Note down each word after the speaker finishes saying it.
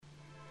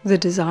The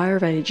Desire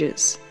of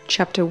Ages,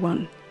 Chapter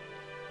 1.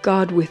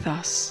 God with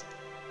us.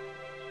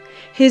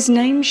 His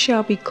name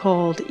shall be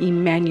called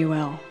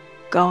Immanuel,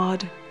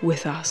 God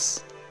with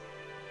us.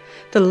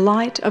 The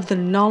light of the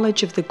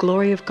knowledge of the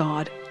glory of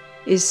God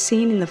is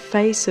seen in the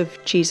face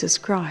of Jesus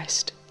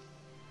Christ.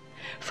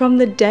 From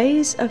the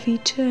days of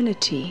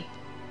eternity,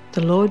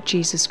 the Lord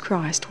Jesus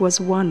Christ was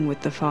one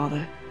with the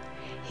Father.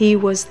 He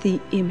was the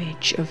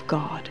image of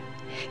God,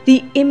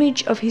 the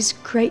image of His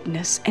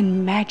greatness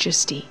and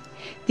majesty,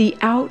 the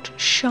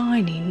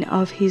outshining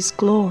of His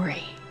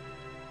glory.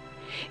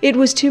 It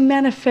was to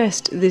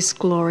manifest this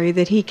glory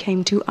that He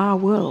came to our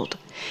world.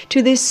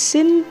 To this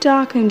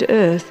sin-darkened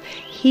earth,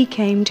 He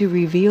came to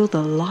reveal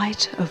the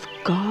light of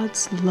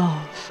God's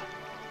love,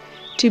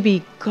 to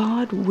be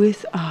God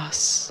with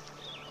us.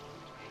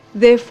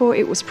 Therefore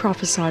it was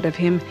prophesied of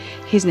Him,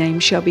 His name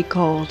shall be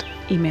called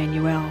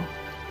Immanuel.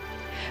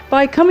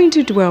 By coming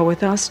to dwell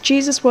with us,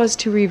 Jesus was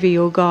to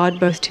reveal God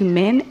both to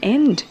men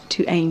and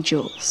to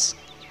angels.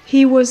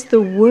 He was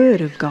the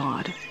Word of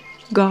God,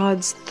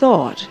 God's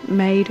thought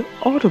made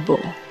audible.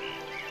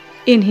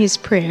 In His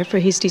prayer for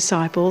His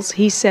disciples,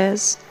 He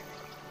says,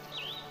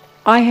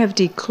 I have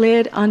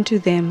declared unto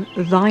them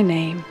thy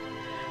name,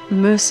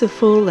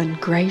 merciful and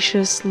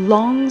gracious,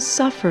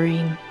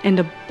 long-suffering, and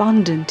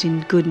abundant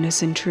in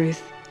goodness and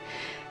truth,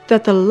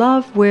 that the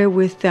love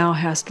wherewith thou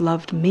hast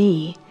loved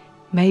me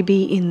may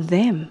be in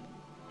them,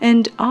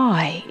 and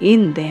I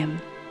in them.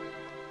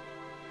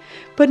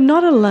 But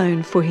not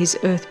alone for His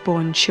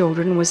earth-born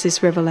children was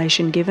this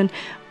revelation given.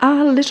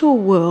 Our little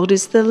world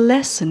is the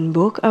lesson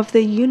book of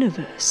the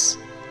universe.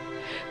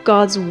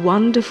 God's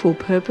wonderful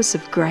purpose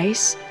of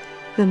grace,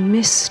 the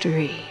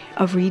mystery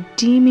of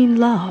redeeming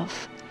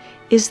love,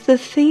 is the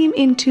theme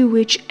into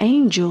which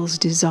angels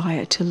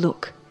desire to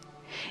look,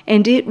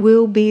 and it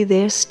will be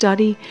their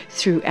study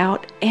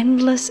throughout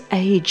endless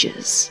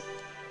ages.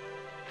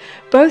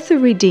 Both the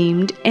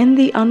redeemed and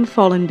the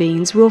unfallen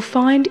beings will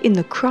find in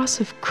the cross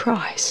of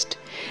Christ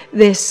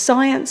their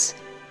science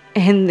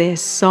and their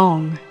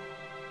song.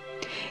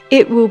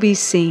 It will be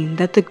seen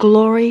that the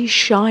glory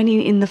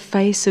shining in the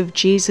face of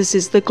Jesus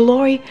is the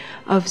glory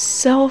of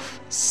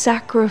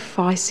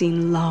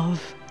self-sacrificing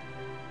love.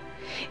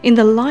 In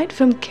the light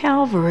from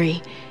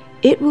Calvary,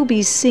 it will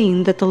be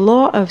seen that the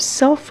law of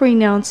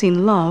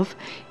self-renouncing love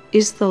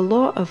is the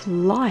law of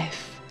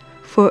life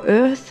for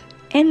earth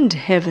and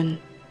heaven.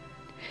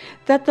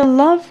 That the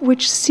love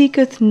which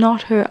seeketh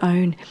not her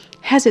own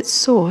has its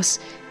source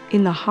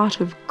in the heart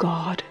of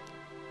God,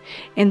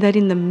 and that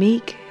in the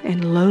meek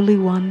and lowly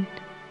one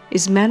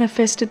is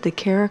manifested the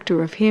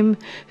character of Him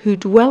who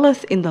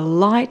dwelleth in the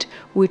light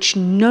which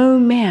no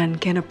man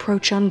can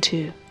approach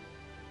unto.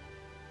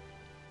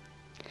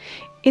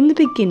 In the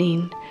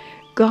beginning,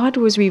 God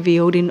was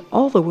revealed in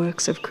all the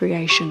works of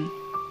creation.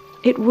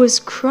 It was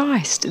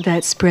Christ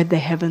that spread the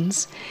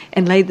heavens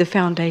and laid the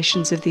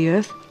foundations of the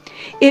earth.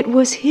 It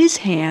was His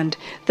hand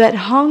that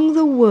hung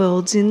the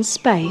worlds in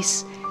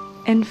space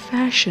and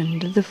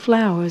fashioned the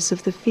flowers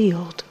of the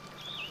field.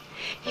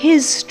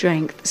 His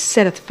strength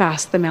setteth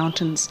fast the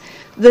mountains.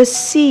 The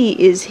sea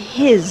is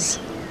His,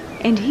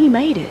 and He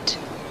made it.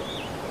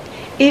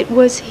 It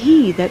was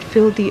He that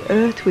filled the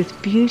earth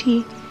with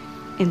beauty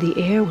and the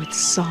air with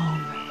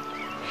song.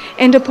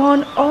 And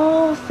upon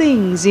all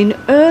things in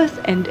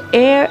earth and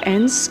air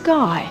and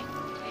sky,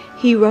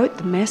 He wrote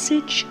the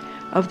message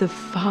of the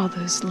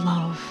Father's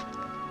love.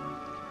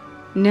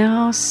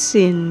 Now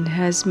sin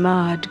has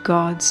marred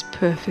God's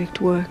perfect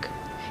work,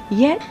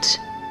 yet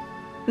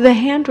the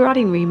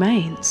handwriting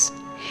remains.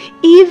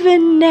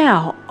 Even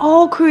now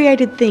all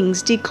created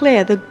things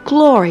declare the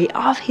glory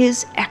of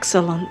His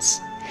excellence.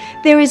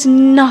 There is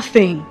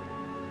nothing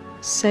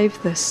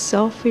save the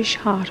selfish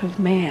heart of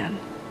man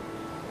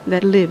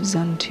that lives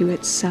unto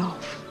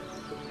itself.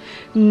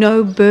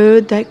 No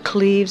bird that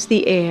cleaves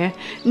the air,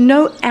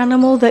 no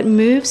animal that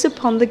moves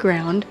upon the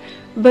ground,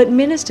 but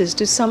ministers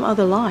to some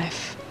other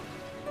life.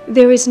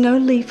 There is no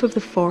leaf of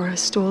the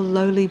forest or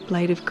lowly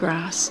blade of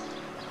grass,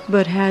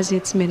 but has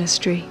its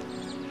ministry.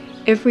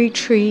 Every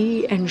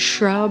tree and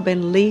shrub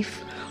and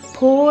leaf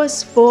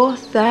pours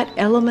forth that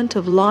element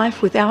of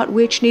life without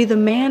which neither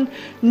man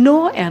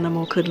nor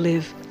animal could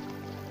live.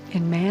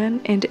 And man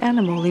and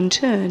animal in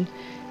turn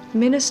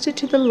minister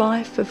to the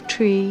life of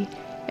tree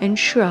and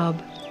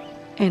shrub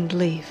and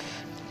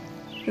leaf.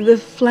 The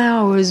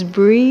flowers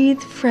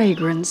breathe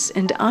fragrance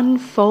and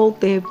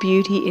unfold their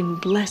beauty in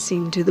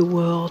blessing to the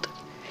world.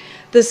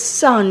 The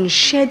sun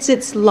sheds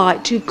its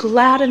light to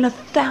gladden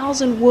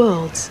 1,000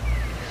 worlds.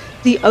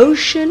 The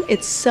ocean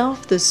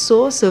itself, the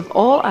source of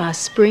all our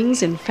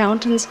springs and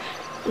fountains,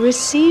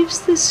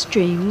 receives the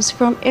streams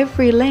from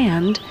every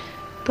land,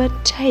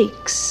 but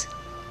takes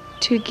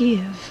to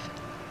give.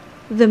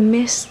 The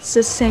mists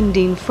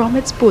ascending from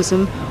its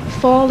bosom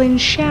fall in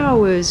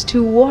showers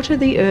to water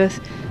the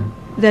earth,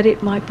 that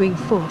it might bring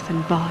forth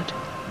and bud.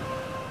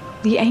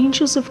 The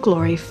angels of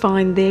glory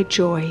find their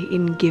joy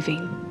in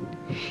giving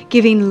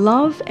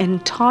love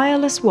and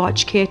tireless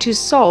watch care to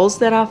souls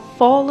that are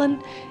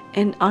fallen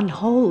and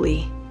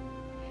unholy.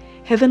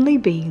 Heavenly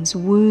beings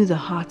woo the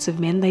hearts of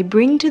men. They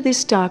bring to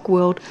this dark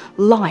world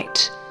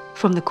light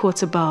from the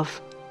courts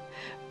above.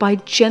 By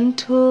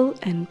gentle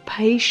and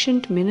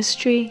patient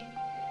ministry,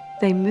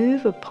 they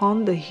move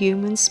upon the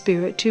human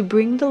spirit to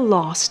bring the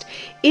lost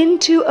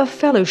into a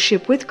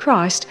fellowship with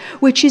Christ,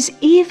 which is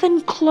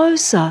even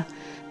closer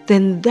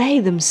than they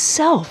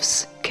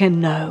themselves can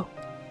know.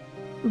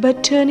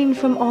 But turning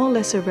from all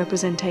lesser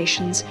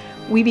representations,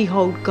 we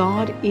behold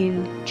God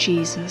in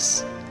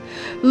Jesus.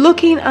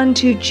 Looking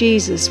unto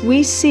Jesus,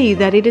 we see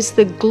that it is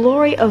the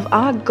glory of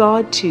our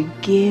God to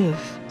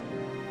give.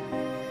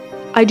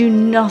 I do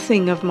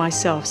nothing of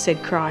myself,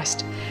 said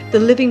Christ. The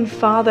living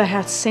Father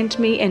hath sent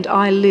me, and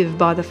I live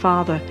by the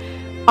Father.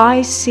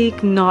 I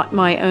seek not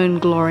my own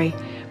glory,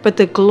 but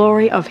the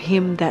glory of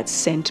him that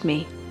sent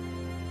me.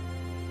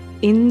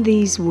 In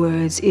these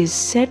words is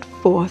set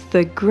forth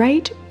the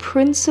great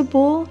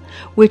principle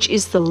which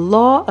is the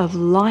law of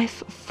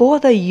life for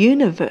the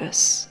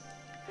universe.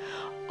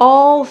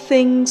 All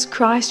things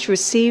Christ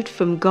received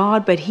from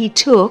God, but he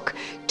took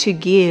to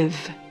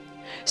give.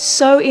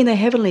 So in the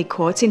heavenly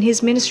courts, in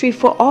his ministry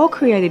for all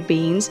created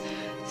beings,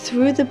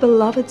 through the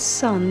beloved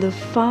Son, the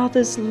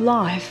Father's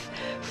life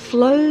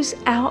flows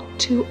out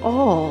to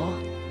all.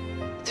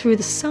 Through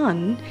the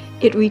Son,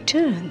 it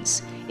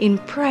returns in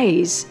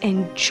praise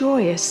and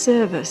joyous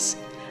service,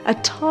 a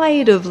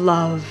tide of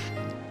love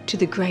to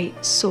the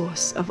great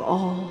source of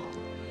all.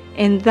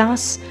 And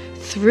thus,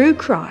 through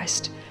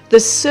Christ, the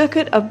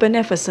circuit of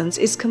beneficence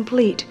is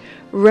complete,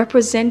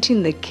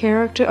 representing the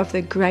character of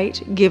the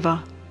great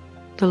giver,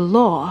 the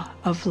law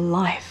of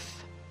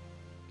life.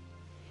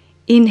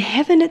 In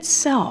heaven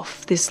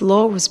itself, this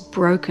law was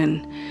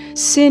broken.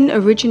 Sin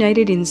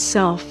originated in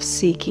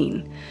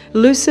self-seeking.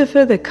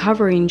 Lucifer, the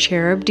covering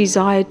cherub,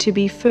 desired to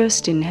be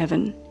first in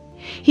heaven.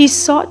 He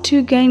sought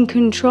to gain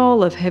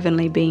control of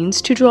heavenly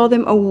beings, to draw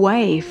them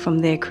away from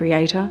their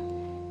Creator,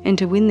 and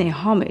to win their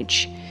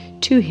homage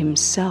to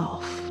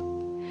himself.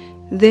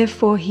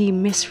 Therefore he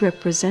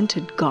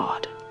misrepresented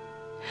God,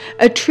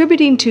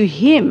 attributing to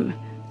him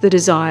the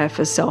desire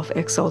for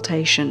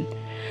self-exaltation.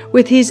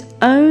 With his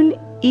own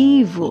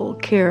evil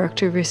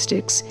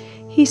characteristics,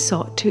 he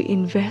sought to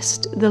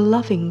invest the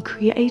loving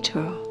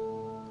Creator.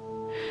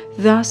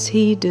 Thus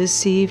he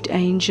deceived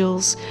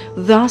angels,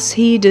 thus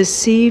he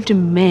deceived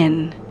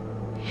men.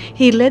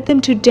 He led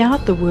them to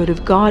doubt the word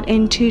of God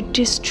and to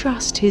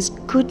distrust his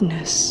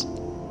goodness.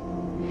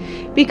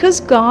 Because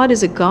God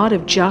is a God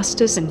of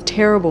justice and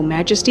terrible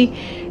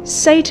majesty,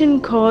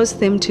 Satan caused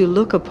them to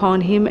look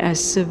upon him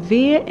as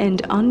severe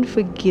and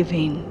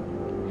unforgiving.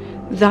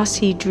 Thus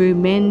he drew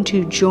men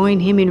to join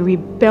him in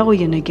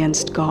rebellion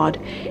against God,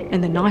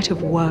 and the night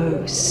of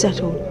woe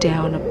settled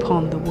down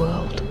upon the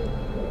world.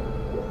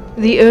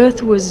 The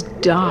earth was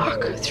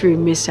dark through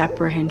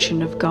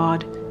misapprehension of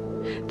God,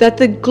 that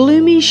the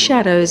gloomy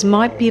shadows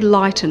might be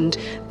lightened,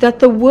 that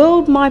the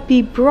world might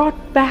be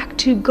brought back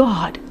to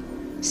God.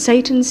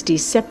 Satan's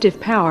deceptive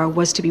power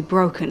was to be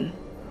broken.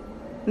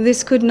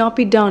 This could not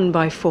be done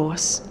by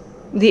force.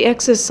 The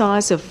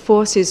exercise of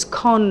force is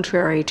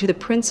contrary to the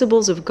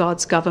principles of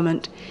God's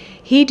government.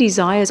 He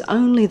desires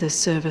only the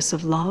service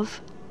of love,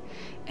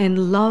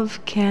 and love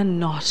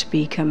cannot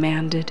be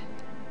commanded.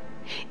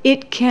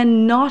 It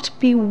cannot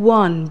be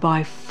won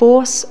by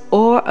force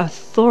or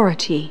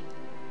authority.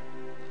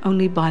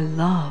 Only by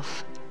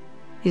love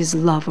is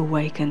love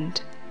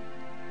awakened.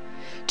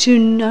 To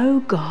know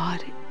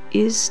God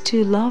is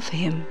to love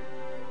him.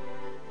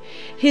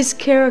 His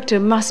character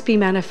must be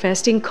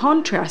manifest in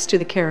contrast to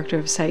the character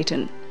of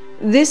Satan.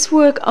 This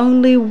work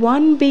only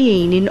one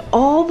being in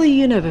all the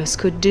universe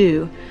could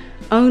do.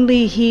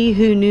 Only he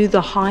who knew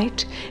the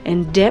height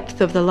and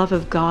depth of the love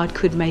of God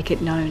could make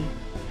it known.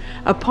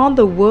 Upon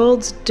the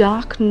world's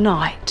dark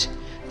night,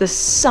 the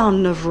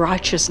Son of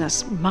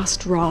Righteousness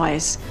must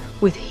rise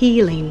with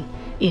healing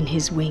in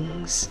his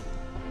wings.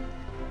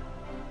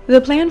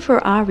 The plan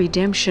for our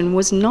redemption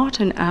was not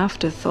an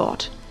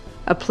afterthought,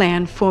 a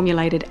plan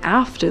formulated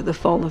after the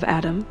fall of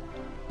Adam.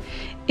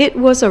 It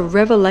was a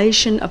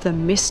revelation of the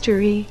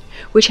mystery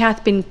which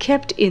hath been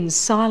kept in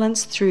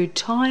silence through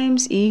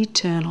times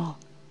eternal.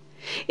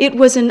 It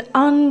was an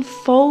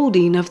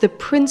unfolding of the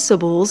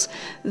principles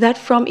that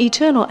from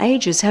eternal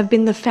ages have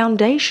been the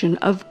foundation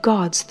of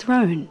God's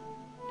throne.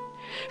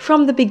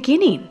 From the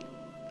beginning,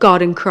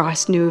 God and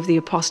Christ knew of the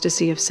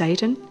apostasy of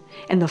Satan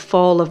and the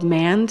fall of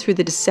man through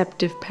the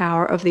deceptive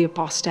power of the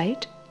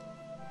apostate.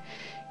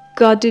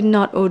 God did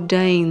not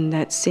ordain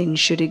that sin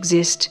should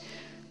exist,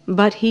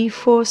 but he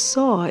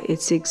foresaw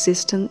its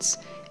existence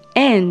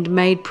and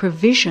made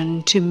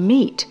provision to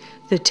meet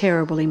the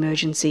terrible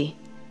emergency.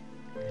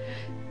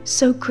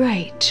 So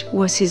great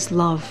was his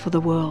love for the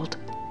world,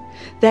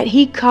 that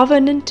he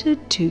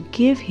covenanted to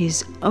give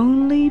his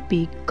only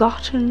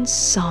begotten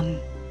Son,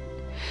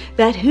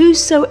 that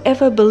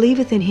whosoever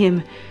believeth in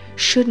him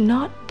should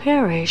not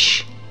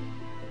perish,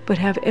 but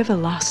have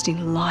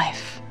everlasting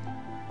life.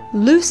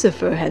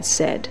 Lucifer had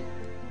said,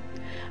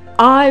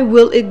 I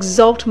will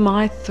exalt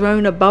my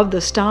throne above the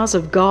stars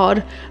of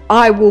God.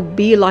 I will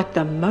be like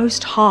the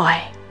Most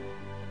High.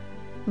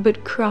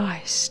 But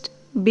Christ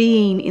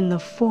being in the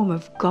form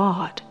of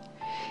God,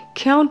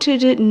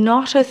 counted it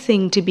not a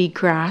thing to be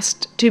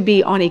grasped, to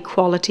be on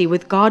equality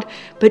with God,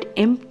 but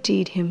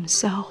emptied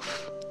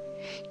himself,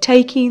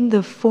 taking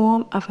the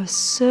form of a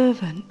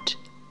servant,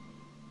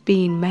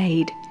 being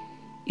made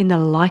in the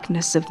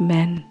likeness of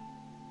men.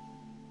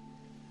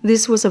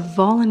 This was a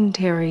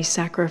voluntary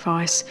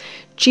sacrifice.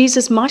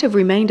 Jesus might have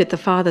remained at the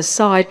Father's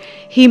side.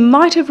 He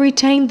might have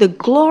retained the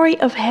glory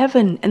of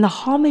heaven and the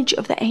homage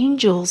of the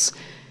angels.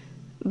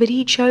 But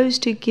he chose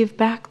to give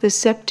back the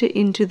scepter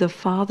into the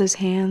Father's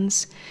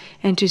hands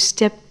and to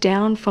step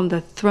down from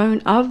the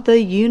throne of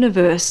the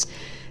universe,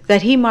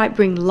 that he might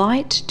bring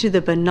light to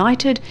the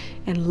benighted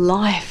and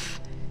life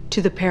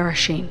to the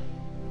perishing.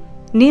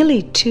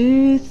 Nearly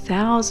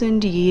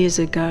 2,000 years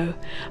ago,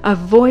 a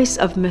voice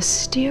of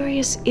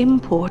mysterious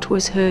import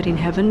was heard in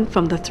heaven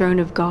from the throne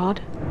of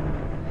God.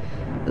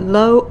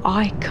 Lo,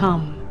 I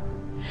come.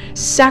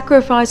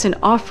 Sacrifice and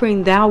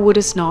offering thou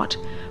wouldest not,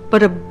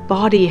 but a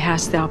body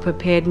hast thou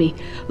prepared me.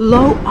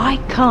 Lo, I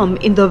come.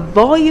 In the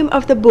volume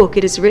of the book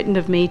it is written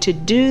of me, to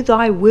do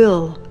thy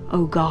will,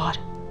 O God.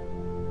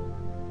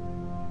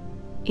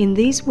 In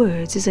these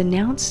words is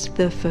announced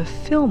the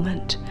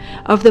fulfillment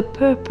of the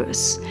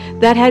purpose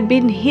that had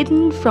been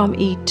hidden from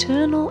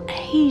eternal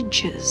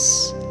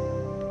ages.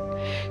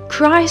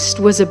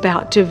 Christ was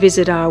about to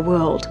visit our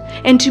world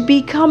and to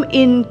become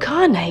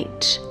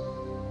incarnate.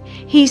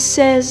 He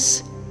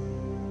says,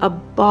 "A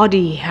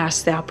body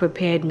hast thou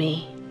prepared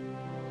me."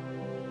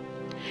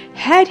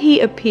 Had he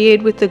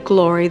appeared with the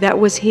glory that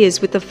was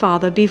his with the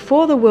Father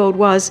before the world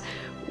was,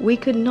 we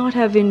could not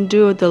have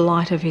endured the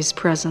light of his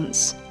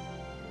presence.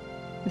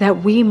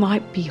 That we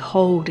might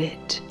behold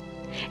it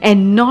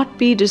and not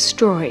be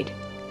destroyed,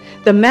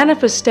 the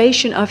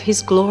manifestation of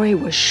his glory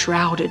was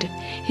shrouded.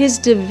 His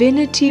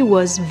divinity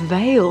was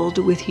veiled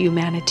with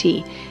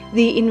humanity,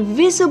 the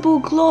invisible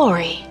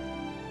glory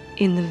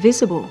in the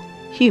visible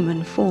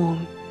human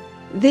form.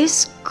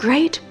 This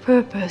great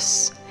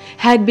purpose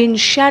had been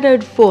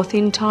shadowed forth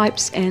in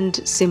types and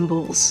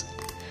symbols.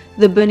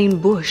 The burning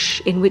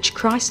bush in which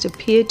Christ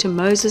appeared to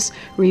Moses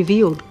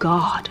revealed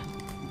God.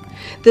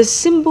 The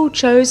symbol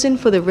chosen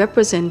for the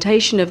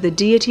representation of the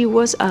deity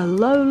was a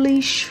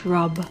lowly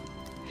shrub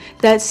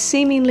that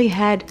seemingly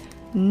had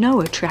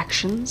no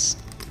attractions.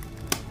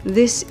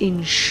 This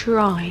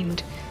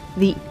enshrined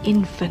the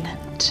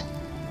infinite.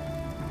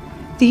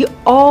 The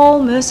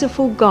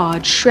all-merciful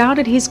God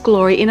shrouded his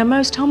glory in a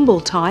most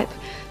humble type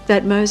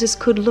that Moses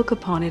could look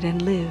upon it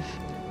and live.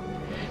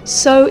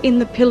 So in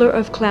the pillar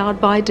of cloud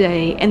by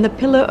day and the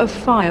pillar of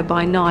fire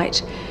by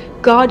night,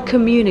 God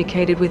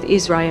communicated with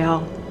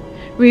Israel,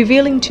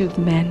 revealing to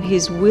men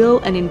his will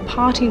and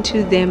imparting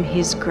to them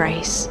his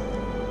grace.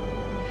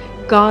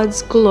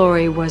 God's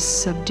glory was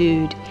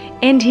subdued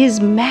and his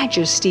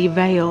majesty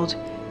veiled,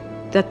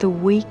 that the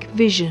weak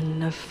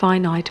vision of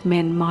finite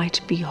men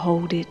might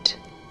behold it.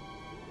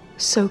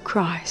 So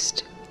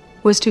Christ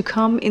was to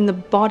come in the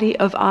body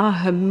of our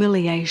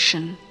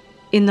humiliation,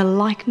 in the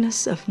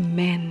likeness of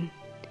men.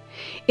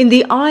 In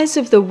the eyes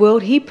of the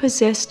world, he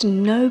possessed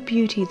no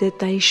beauty that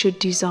they should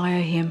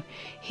desire him.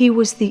 He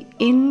was the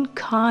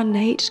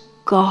incarnate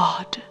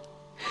God,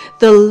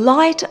 the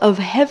light of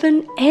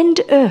heaven and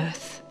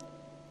earth.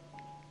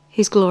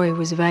 His glory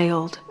was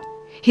veiled.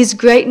 His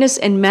greatness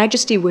and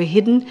majesty were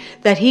hidden,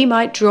 that he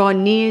might draw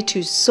near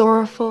to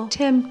sorrowful,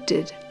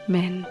 tempted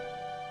men.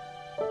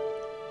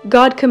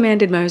 God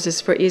commanded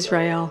Moses for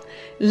Israel,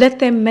 "Let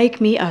them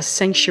make me a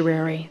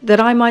sanctuary,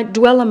 that I might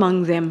dwell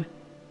among them."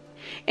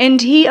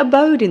 And he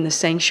abode in the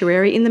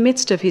sanctuary in the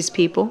midst of his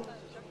people.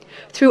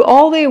 Through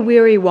all their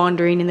weary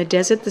wandering in the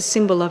desert, the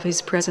symbol of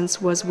his presence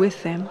was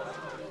with them.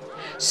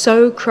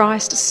 So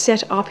Christ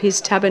set up his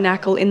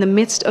tabernacle in the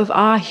midst of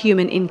our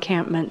human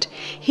encampment.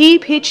 He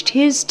pitched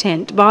his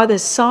tent by the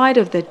side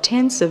of the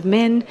tents of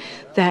men,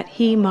 that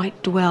he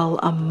might dwell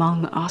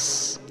among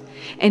us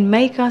and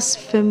make us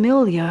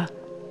familiar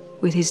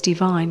with his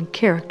divine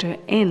character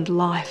and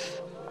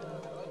life.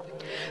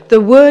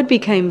 The Word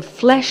became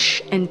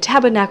flesh and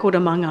tabernacled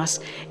among us,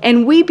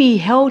 and we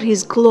beheld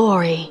his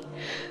glory,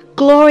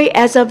 glory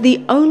as of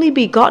the only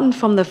begotten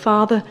from the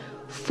Father,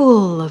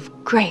 full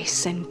of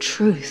grace and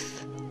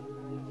truth.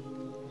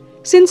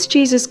 Since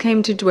Jesus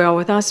came to dwell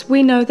with us,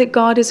 we know that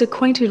God is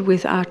acquainted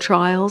with our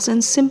trials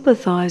and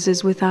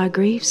sympathizes with our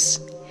griefs.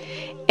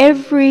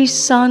 Every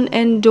son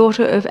and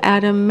daughter of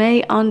Adam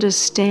may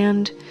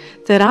understand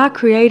that our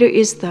Creator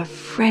is the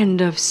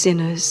friend of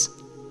sinners.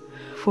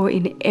 For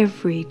in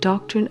every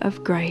doctrine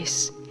of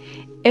grace,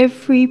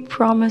 every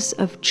promise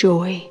of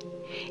joy,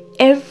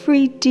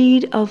 every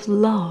deed of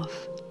love,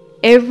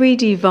 every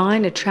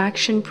divine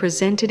attraction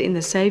presented in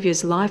the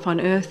Savior's life on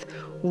earth,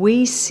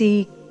 we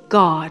see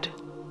God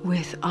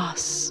with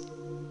us.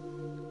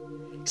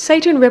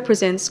 Satan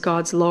represents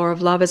God's law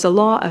of love as a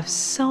law of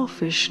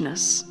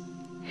selfishness.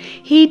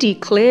 He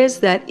declares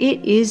that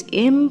it is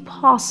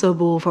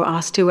impossible for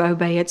us to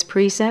obey its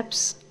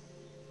precepts.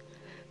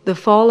 The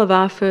fall of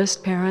our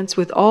first parents,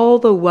 with all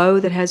the woe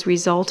that has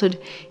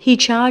resulted, he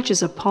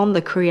charges upon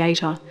the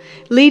Creator,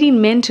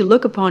 leading men to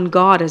look upon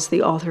God as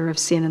the author of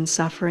sin and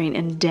suffering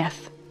and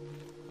death.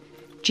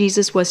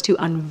 Jesus was to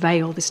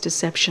unveil this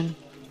deception.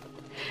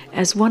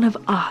 As one of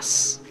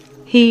us,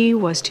 he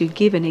was to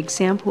give an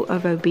example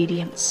of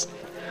obedience.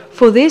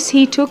 For this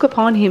he took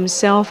upon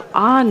himself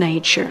our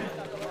nature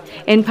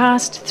and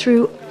passed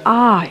through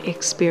our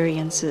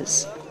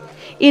experiences.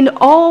 In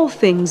all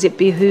things it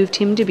behooved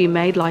him to be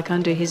made like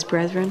unto his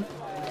brethren.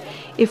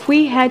 If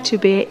we had to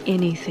bear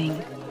anything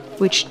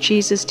which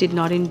Jesus did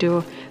not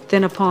endure,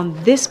 then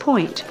upon this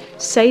point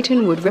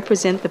Satan would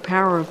represent the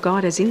power of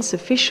God as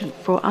insufficient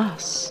for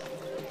us.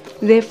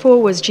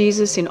 Therefore was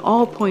Jesus in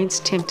all points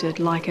tempted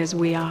like as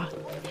we are.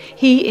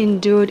 He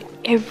endured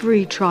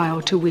every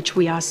trial to which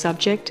we are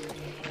subject,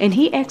 and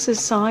he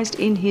exercised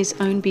in his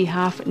own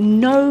behalf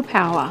no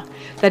power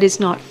that is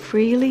not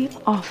freely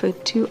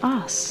offered to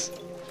us.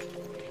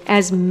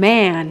 As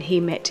man he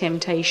met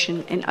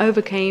temptation and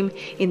overcame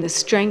in the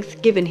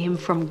strength given him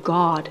from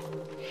God.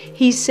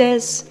 He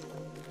says,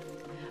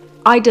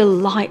 I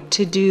delight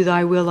to do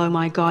thy will, O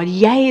my God.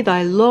 Yea,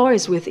 thy law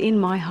is within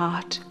my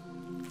heart.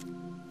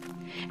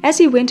 As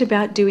he went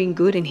about doing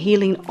good and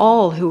healing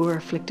all who were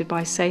afflicted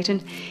by Satan,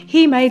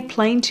 he made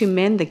plain to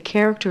men the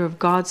character of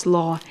God's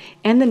law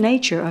and the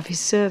nature of his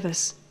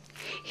service.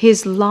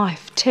 His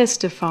life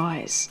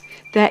testifies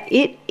that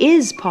it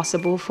is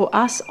possible for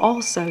us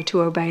also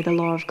to obey the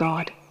law of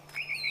God.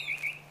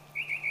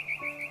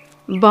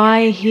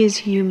 By his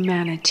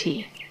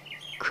humanity,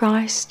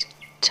 Christ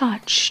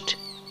touched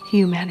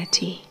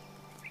humanity.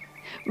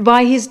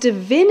 By his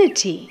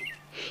divinity,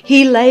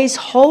 he lays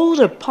hold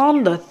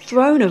upon the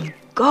throne of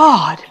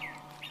God.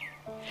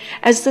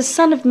 As the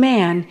Son of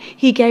Man,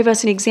 he gave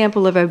us an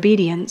example of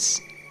obedience.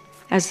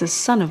 As the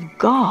Son of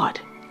God,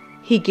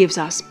 he gives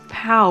us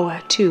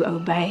power to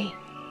obey.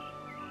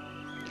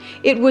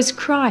 It was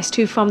Christ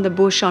who from the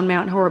bush on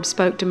Mount Horeb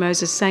spoke to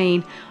Moses,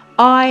 saying,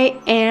 I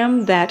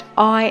am that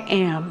I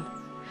am.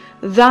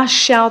 Thus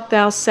shalt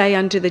thou say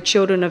unto the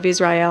children of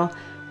Israel,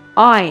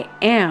 I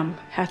am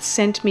hath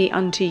sent me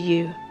unto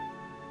you.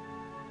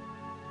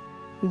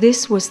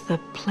 This was the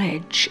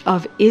pledge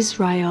of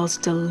Israel's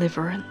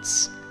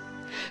deliverance.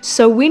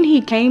 So when he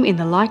came in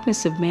the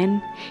likeness of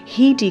men,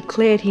 he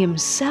declared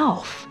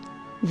himself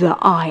the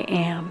I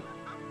am.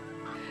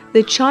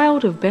 The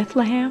child of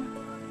Bethlehem,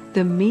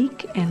 the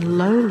meek and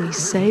lowly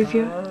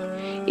Savior,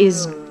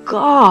 is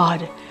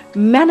God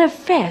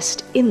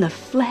manifest in the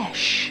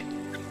flesh.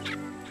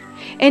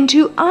 And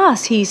to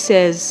us he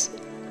says,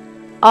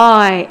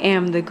 I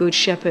am the good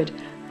shepherd.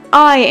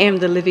 I am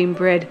the living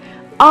bread.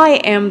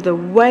 I am the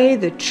way,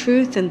 the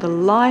truth, and the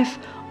life.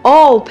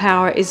 All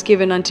power is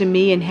given unto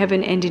me in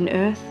heaven and in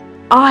earth.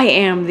 I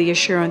am the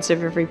assurance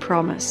of every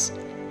promise.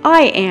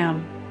 I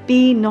am,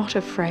 be not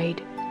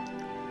afraid.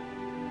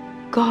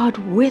 God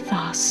with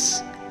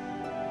us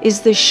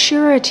is the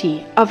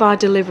surety of our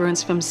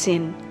deliverance from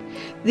sin,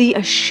 the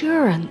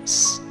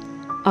assurance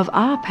of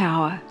our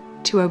power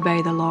to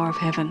obey the law of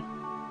heaven.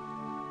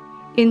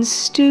 In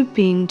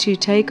stooping to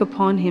take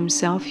upon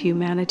himself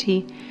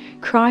humanity,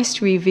 Christ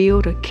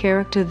revealed a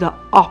character the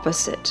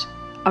opposite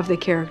of the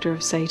character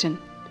of Satan.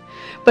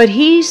 But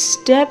he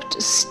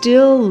stepped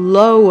still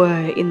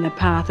lower in the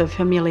path of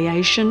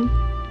humiliation.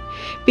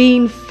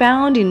 Being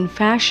found in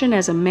fashion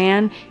as a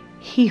man,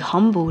 he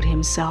humbled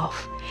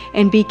himself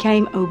and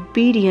became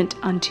obedient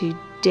unto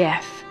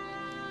death,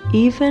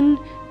 even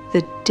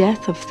the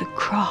death of the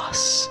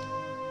cross.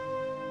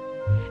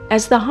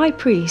 As the high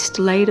priest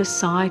laid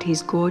aside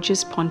his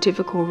gorgeous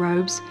pontifical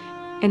robes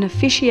and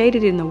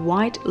officiated in the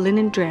white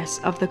linen dress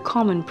of the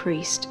common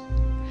priest,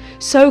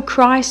 so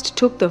Christ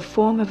took the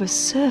form of a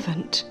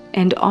servant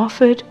and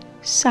offered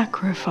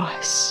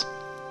sacrifice.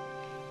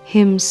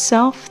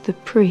 Himself the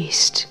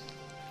priest,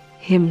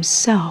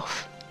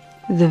 himself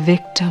the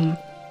victim.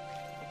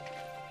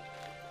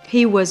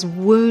 He was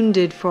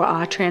wounded for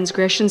our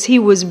transgressions. He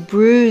was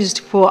bruised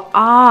for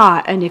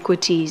our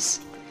iniquities.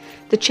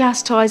 The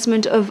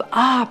chastisement of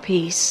our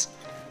peace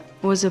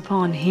was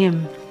upon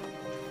him.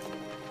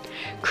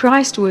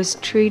 Christ was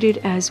treated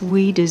as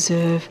we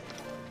deserve,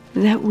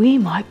 that we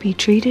might be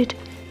treated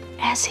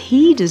as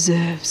he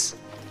deserves.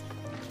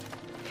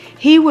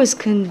 He was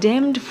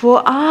condemned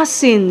for our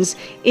sins,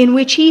 in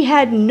which he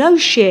had no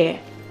share,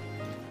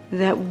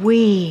 that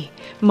we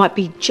might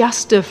be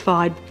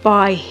justified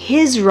by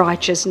his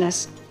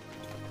righteousness,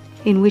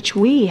 in which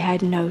we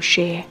had no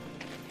share.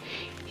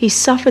 He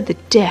suffered the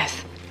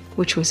death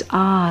which was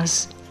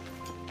ours,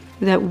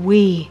 that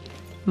we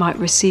might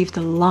receive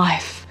the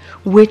life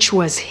which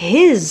was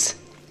his.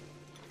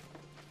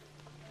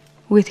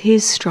 With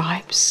his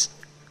stripes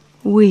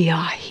we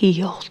are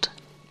healed.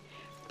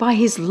 By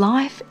his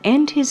life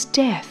and his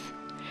death,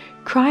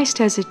 Christ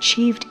has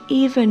achieved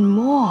even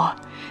more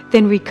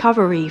than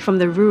recovery from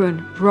the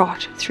ruin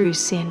wrought through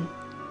sin.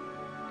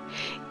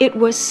 It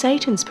was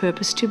Satan's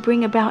purpose to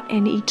bring about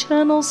an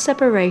eternal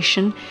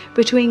separation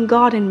between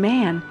God and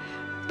man,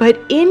 but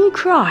in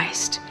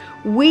Christ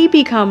we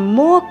become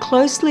more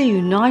closely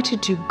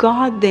united to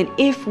God than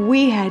if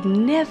we had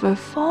never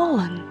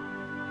fallen.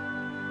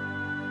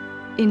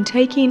 In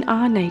taking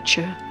our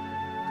nature,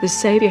 the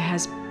Savior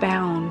has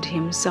bound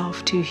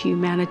himself to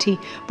humanity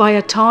by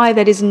a tie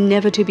that is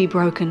never to be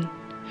broken.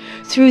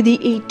 Through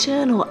the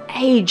eternal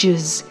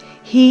ages,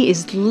 he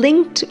is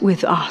linked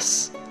with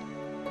us.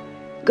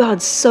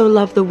 God so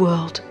loved the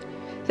world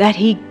that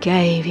he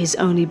gave his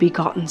only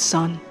begotten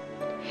Son.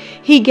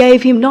 He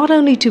gave him not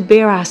only to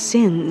bear our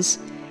sins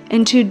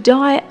and to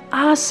die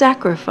our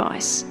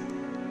sacrifice,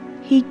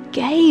 he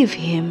gave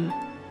him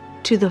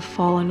to the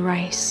fallen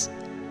race.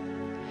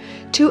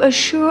 To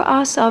assure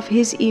us of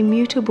his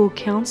immutable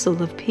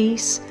counsel of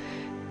peace,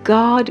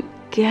 God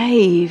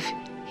gave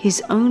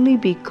his only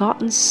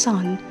begotten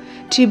Son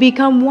to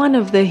become one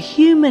of the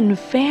human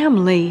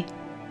family,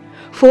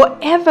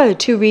 forever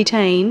to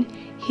retain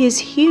his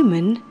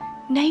human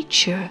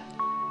nature.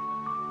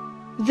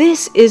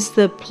 This is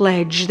the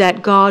pledge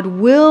that God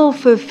will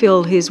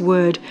fulfill his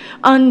word.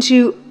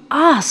 Unto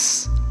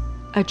us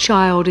a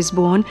child is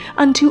born,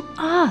 unto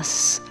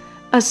us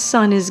a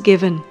son is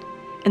given,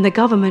 and the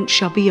government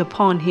shall be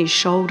upon his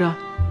shoulder.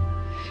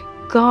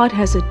 God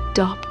has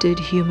adopted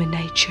human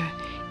nature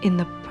in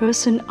the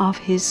person of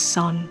his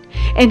Son,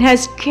 and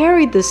has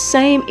carried the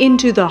same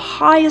into the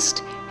highest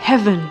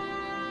heaven.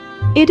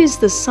 It is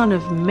the Son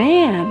of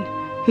Man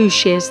who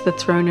shares the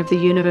throne of the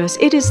universe.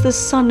 It is the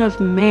Son of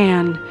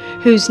Man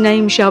whose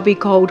name shall be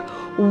called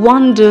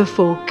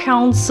Wonderful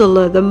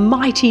Counselor, the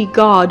Mighty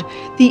God,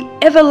 the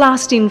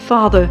Everlasting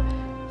Father,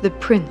 the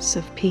Prince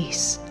of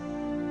Peace.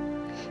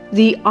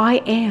 The I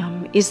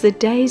Am is the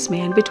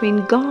daysman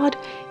between God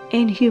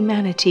and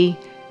humanity,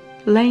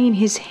 laying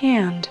his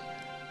hand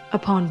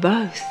upon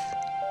both.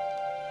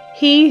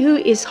 He who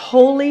is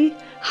holy,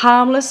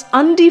 harmless,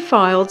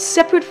 undefiled,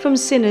 separate from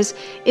sinners,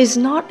 is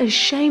not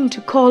ashamed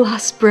to call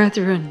us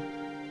brethren.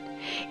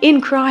 In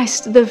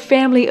Christ, the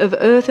family of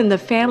earth and the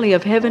family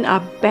of heaven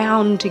are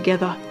bound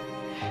together.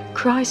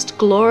 Christ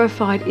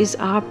glorified is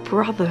our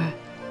brother.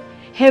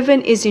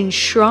 Heaven is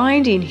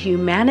enshrined in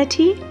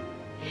humanity,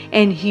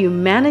 and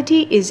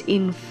humanity is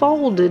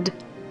enfolded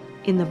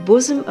in the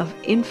bosom of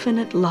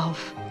infinite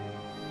love.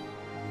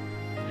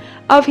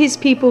 Of his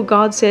people,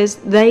 God says,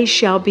 they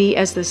shall be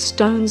as the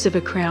stones of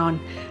a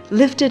crown,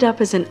 lifted up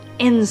as an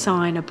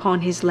ensign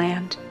upon his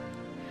land.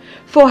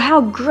 For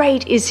how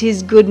great is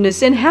his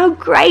goodness, and how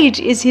great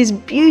is his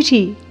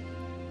beauty!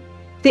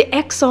 The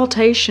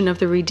exaltation of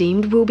the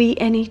redeemed will be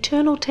an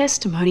eternal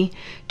testimony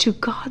to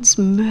God's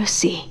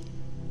mercy.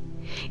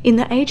 In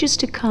the ages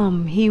to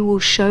come, he will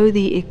show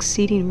the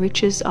exceeding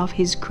riches of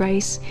his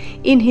grace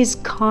in his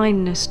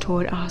kindness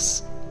toward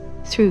us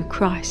through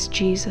Christ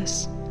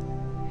Jesus,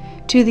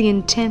 to the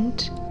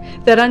intent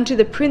that unto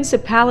the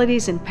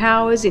principalities and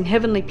powers in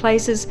heavenly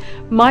places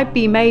might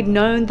be made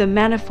known the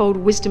manifold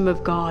wisdom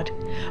of God,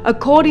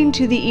 according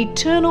to the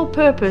eternal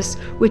purpose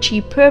which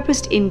he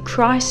purposed in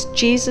Christ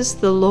Jesus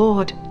the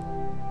Lord.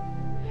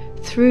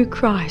 Through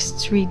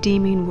Christ's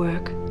redeeming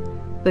work,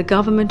 the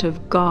government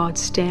of God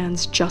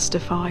stands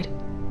justified.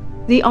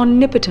 The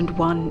Omnipotent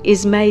One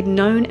is made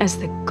known as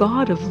the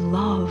God of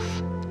love.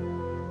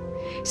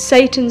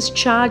 Satan's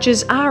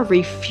charges are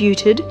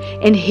refuted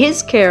and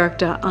his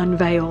character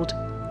unveiled.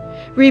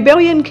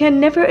 Rebellion can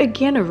never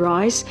again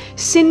arise.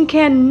 Sin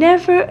can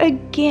never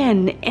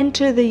again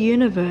enter the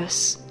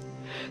universe.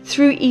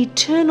 Through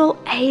eternal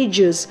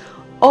ages,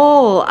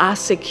 all are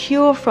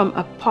secure from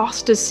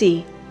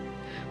apostasy.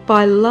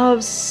 By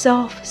love's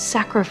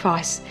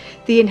self-sacrifice,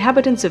 the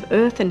inhabitants of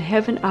earth and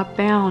heaven are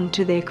bound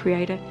to their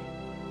Creator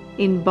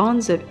in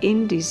bonds of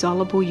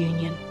indissoluble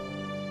union.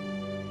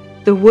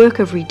 The work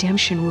of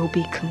redemption will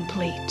be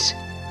complete.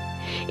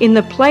 In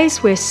the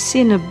place where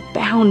sin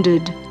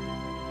abounded,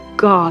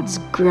 God's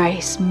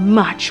grace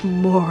much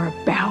more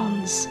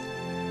abounds.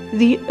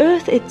 The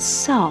earth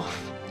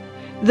itself,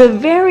 the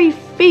very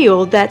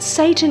field that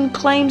Satan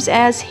claims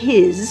as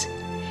his,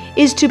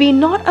 is to be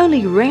not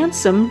only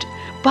ransomed,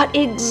 but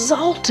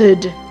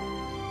exalted.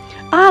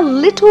 Our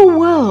little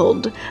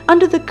world,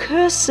 under the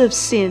curse of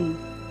sin,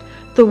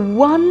 the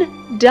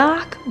one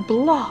dark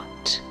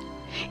blot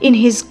in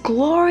his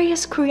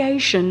glorious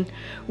creation,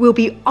 will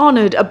be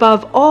honored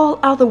above all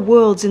other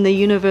worlds in the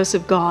universe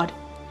of God.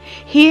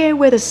 Here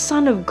where the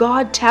Son of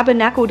God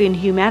tabernacled in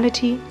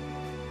humanity,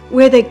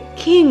 where the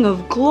King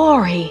of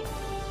glory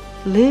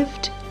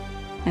lived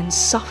and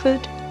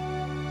suffered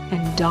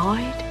and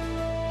died,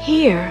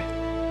 here,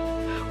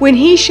 when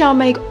he shall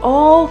make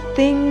all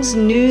things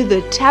new,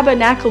 the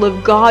tabernacle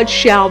of God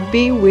shall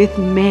be with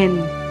men,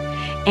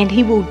 and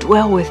he will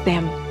dwell with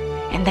them,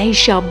 and they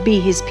shall be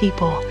his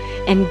people,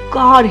 and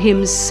God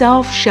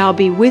himself shall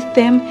be with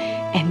them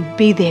and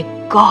be their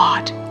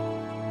God.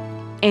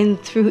 And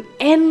through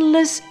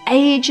endless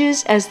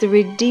ages, as the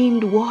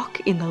redeemed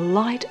walk in the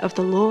light of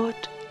the Lord,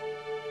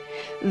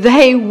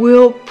 they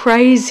will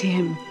praise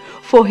him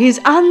for his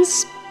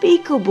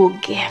unspeakable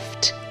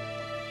gift,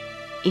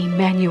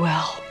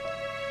 Immanuel,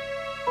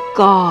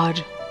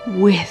 God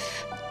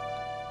with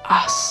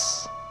us.